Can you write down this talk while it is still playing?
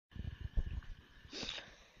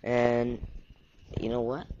And you know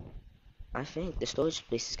what? I think the storage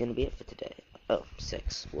space is gonna be it for today. Oh,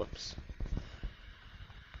 6. Whoops.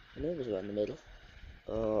 I knew it was around the middle.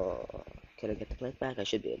 Oh, can I get the plate back? I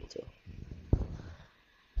should be able to.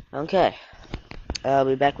 Okay, I'll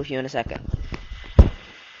be back with you in a second.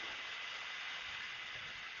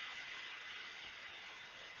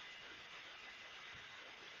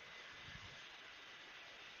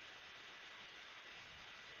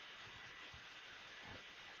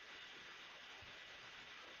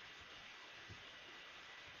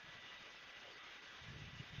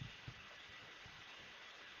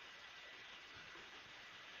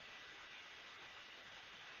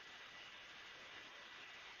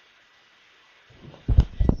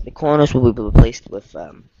 The corners will be replaced with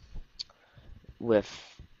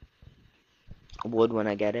wood when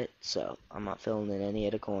I get it, so I'm not filling in any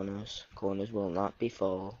of the corners. Corners will not be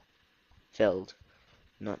filled.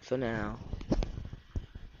 Not for now.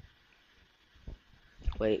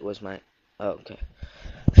 Wait, was my... Oh, okay.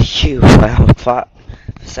 Phew, I thought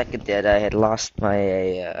for a second there that I had lost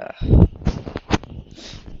my,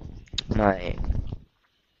 my,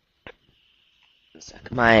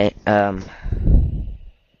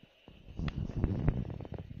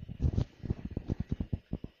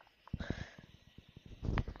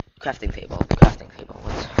 crafting table.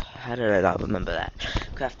 How did I not remember that?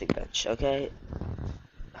 Crafting bench, okay?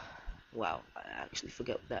 Wow, I actually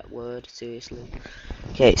forgot that word, seriously.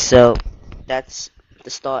 Okay, so that's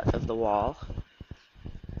the start of the wall.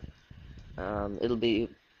 It'll be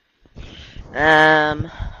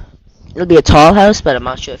um it'll be a tall house, but I'm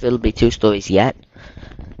not sure if it'll be 2 stories yet.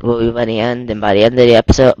 It will be by the end, and by the end of the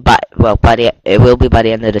episode, it will be by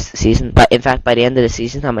the end of the season. But in fact, by the end of the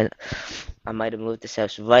season, I might have moved this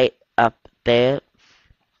house right up there,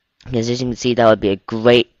 because as you can see, that would be a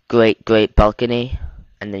great balcony,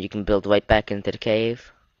 and then you can build right back into the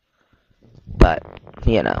cave. But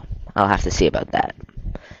you know, I'll have to see about that.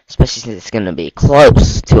 Especially since it's gonna be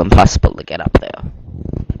close to impossible to get up there.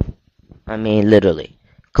 I mean, literally,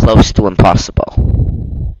 close to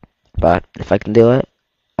impossible. But if I can do it,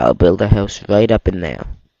 I'll build a house right up in there.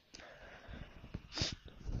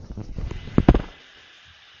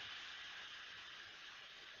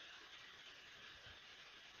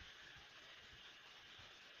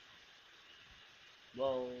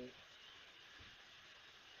 Whoa.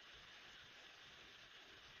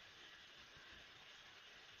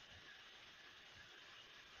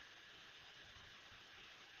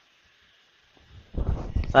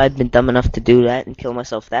 If I'd been dumb enough to do that and kill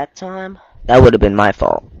myself that time, that would have been my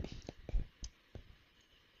fault.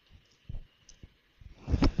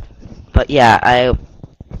 But yeah, I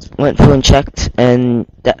went through and checked, and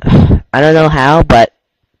I don't know how, but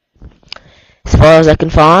as far as I can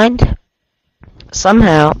find,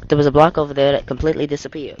 somehow there was a block over there that completely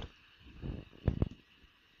disappeared.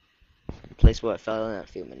 The place where it fell in a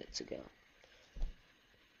few minutes ago.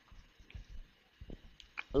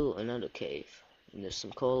 Ooh, another cave. And there's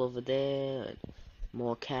some coal over there, and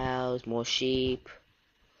more cows, more sheep,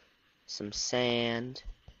 some sand.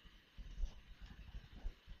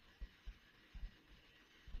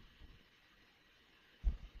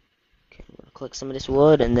 Okay, I'm gonna collect some of this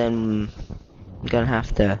wood, and then I'm gonna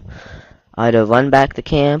have to either run back to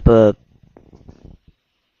camp or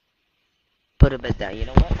put a bed down. You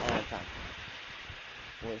know what? Come.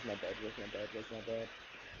 Where's my bed? Where's my bed? Where's my bed?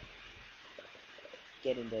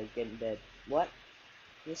 Get in bed. Get in bed. What?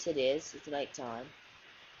 Yes, it is. It's nighttime.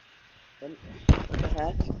 What the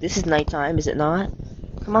heck? This is nighttime, is it not?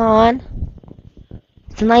 Come on.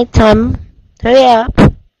 It's nighttime. Hurry up.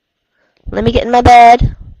 Let me get in my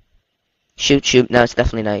bed. Shoot, shoot. No, it's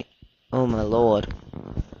definitely night. Oh my lord.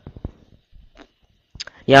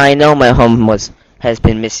 Yeah, I know my home has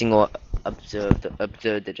been missing or observed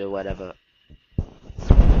it or whatever.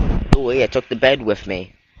 Oh, yeah, I took the bed with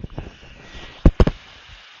me.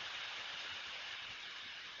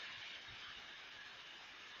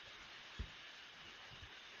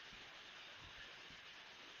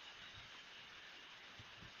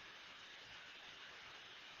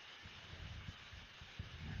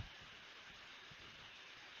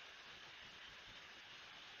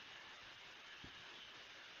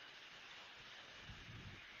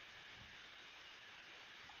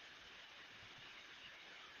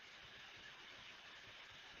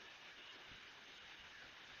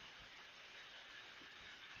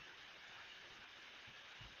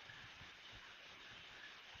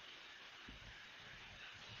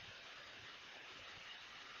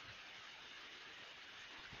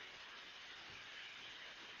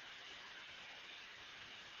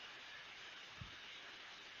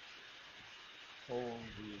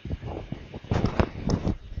 Holy.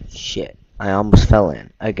 Shit, I almost fell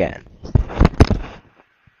in again.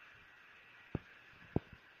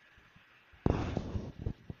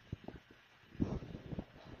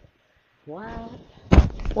 What?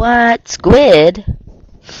 What? Squid?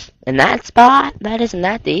 In that spot? That isn't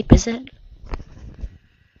that deep, is it?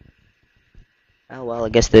 Oh well, I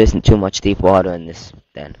guess there isn't too much deep water in this,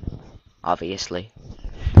 then. Obviously.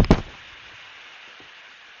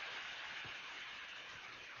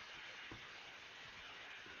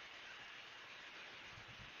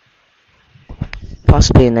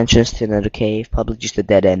 Possibly an entrance to another cave, probably just a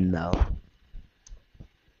dead end though.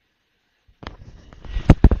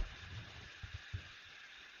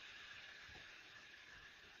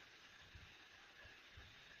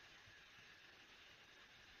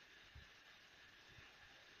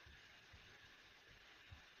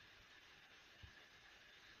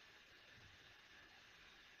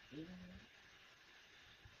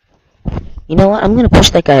 You know what? I'm gonna push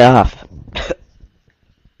that guy off.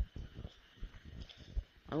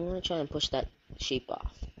 I'm gonna try and push that sheep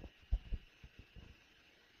off.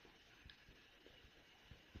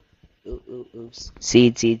 Ooh, ooh, ooh.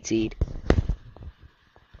 Seed, seed, seed.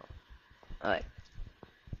 Alright.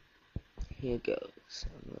 Here goes.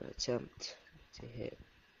 I'm gonna attempt to hit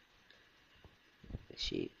the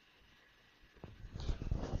sheep.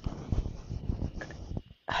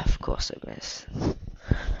 Of course I miss.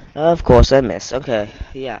 Of course I miss. Okay,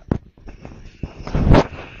 yeah.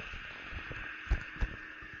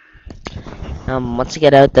 Once I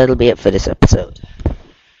get out, that'll be it for this episode.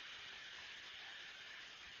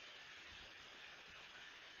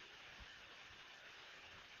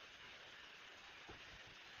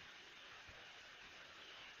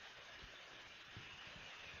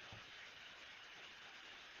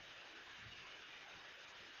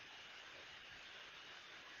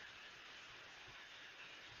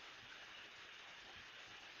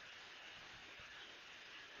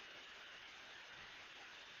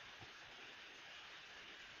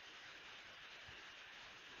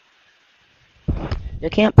 There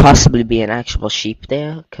can't possibly be an actual sheep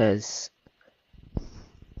there, cause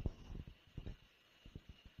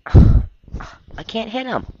I can't hit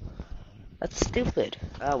him. That's stupid.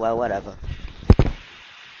 Oh well, whatever.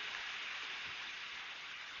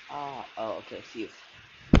 Oh, okay, phew.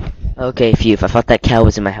 Okay, phew. I thought that cow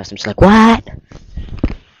was in my house. I'm just like, what?